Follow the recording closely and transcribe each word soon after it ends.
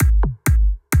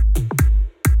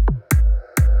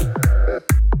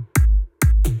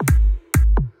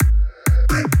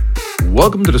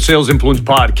Welcome to the Sales Influence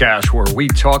Podcast, where we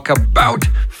talk about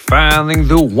finding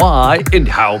the why and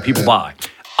how people buy.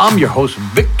 I'm your host,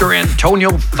 Victor Antonio.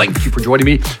 Thank you for joining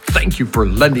me. Thank you for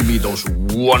lending me those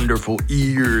wonderful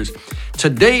ears.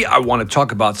 Today, I want to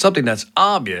talk about something that's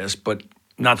obvious, but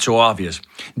not so obvious.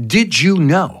 Did you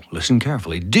know, listen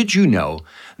carefully, did you know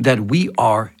that we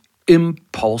are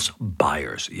impulse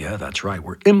buyers? Yeah, that's right.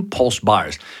 We're impulse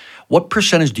buyers. What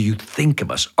percentage do you think of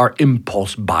us are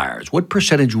impulse buyers? What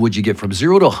percentage would you get from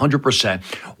 0 to 100%?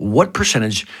 What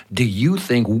percentage do you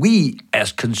think we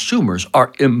as consumers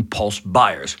are impulse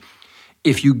buyers?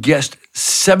 If you guessed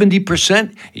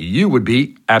 70%, you would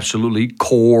be absolutely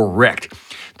correct.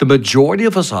 The majority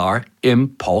of us are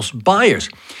impulse buyers.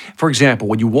 For example,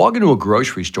 when you walk into a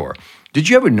grocery store, did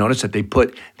you ever notice that they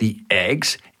put the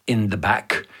eggs in the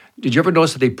back? Did you ever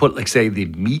notice that they put, like, say, the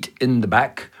meat in the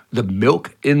back? The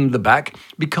milk in the back,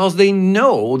 because they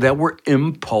know that we're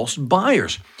impulse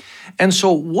buyers. And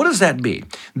so what does that mean?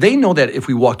 They know that if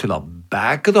we walk to the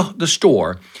back of the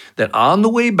store, that on the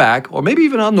way back, or maybe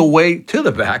even on the way to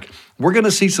the back, we're going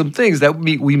to see some things that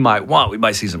we might want. We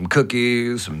might see some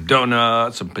cookies, some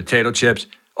donuts, some potato chips.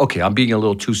 Okay, I'm being a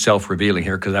little too self-revealing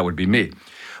here because that would be me.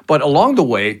 But along the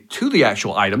way to the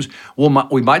actual items,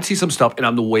 we might see some stuff, and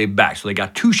on the way back. So they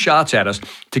got two shots at us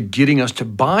to getting us to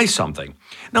buy something.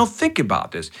 Now think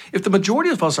about this. If the majority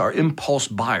of us are impulse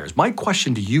buyers, my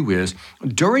question to you is,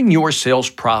 during your sales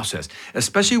process,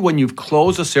 especially when you've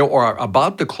closed a sale or are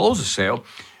about to close a sale,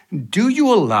 do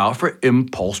you allow for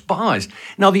impulse buys?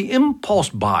 Now, the impulse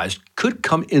buys could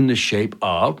come in the shape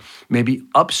of maybe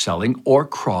upselling or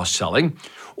cross-selling,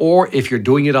 or if you're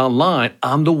doing it online,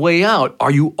 on the way out,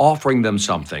 are you offering them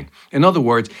something? In other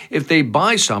words, if they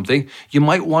buy something, you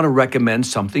might want to recommend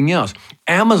something else.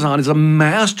 Amazon is a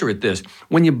master at this.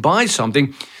 When you buy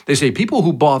something, they say people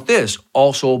who bought this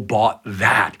also bought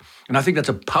that. And I think that's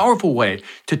a powerful way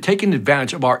to take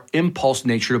advantage of our impulse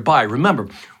nature to buy. Remember,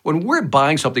 when we're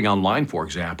buying something online, for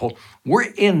example, we're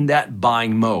in that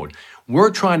buying mode.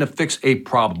 We're trying to fix a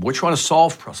problem. We're trying to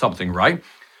solve something, right?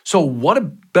 So what a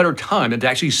better time than to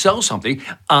actually sell something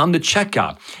on the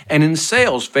checkout. And in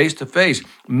sales, face-to-face,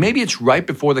 maybe it's right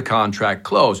before the contract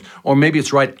close, or maybe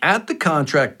it's right at the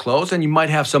contract close, and you might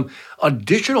have some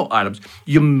additional items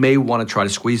you may want to try to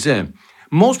squeeze in.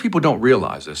 Most people don't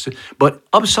realize this, but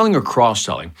upselling or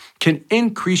cross-selling can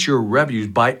increase your revenues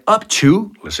by up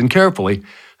to, listen carefully,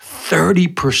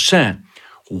 30%.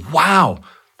 Wow,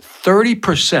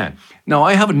 30%. Now,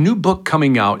 I have a new book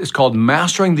coming out. It's called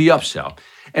Mastering the Upsell,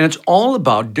 and it's all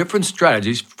about different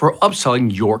strategies for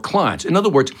upselling your clients. In other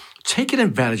words, taking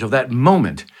advantage of that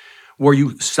moment where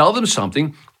you sell them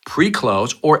something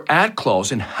pre-close or at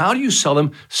close, and how do you sell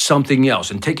them something else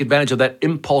and take advantage of that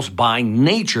impulse buying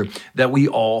nature that we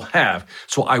all have.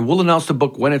 So I will announce the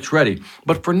book when it's ready.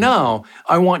 But for now,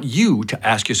 I want you to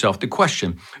ask yourself the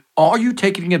question, are you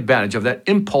taking advantage of that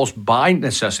impulse buying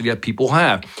necessity that people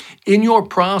have? In your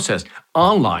process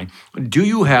online, do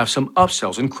you have some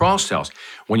upsells and cross-sells?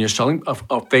 When you're selling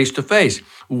face-to-face,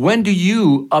 when do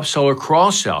you upsell or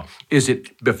cross-sell? Is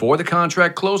it before the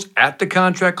contract close, at the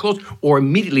contract close, or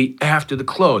immediately after the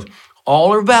close?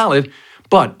 All are valid,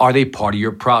 but are they part of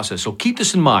your process? So keep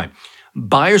this in mind.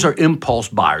 Buyers are impulse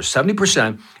buyers,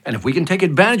 70%, and if we can take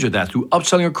advantage of that through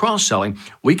upselling or cross-selling,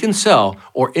 we can sell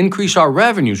or increase our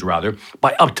revenues, rather,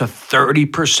 by up to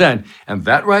 30%. And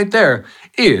that right there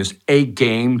is a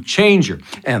game changer.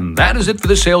 And that is it for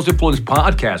the Sales Influence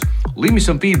Podcast. Leave me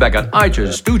some feedback on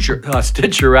iTunes, Stitcher,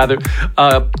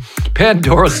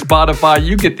 Pandora, Spotify.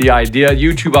 You get the idea.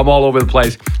 YouTube, I'm all over the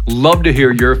place. Love to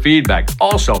hear your feedback.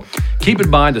 Also, keep in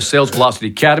mind the Sales Velocity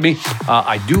Academy.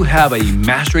 I do have a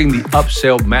Mastering the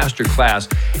Upsell Masterclass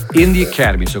in the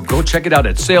Academy. So go check it out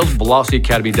at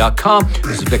salesvelocityacademy.com.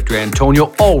 This is Victor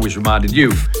Antonio, always reminding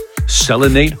you, sell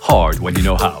innate hard when you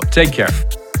know how. Take care.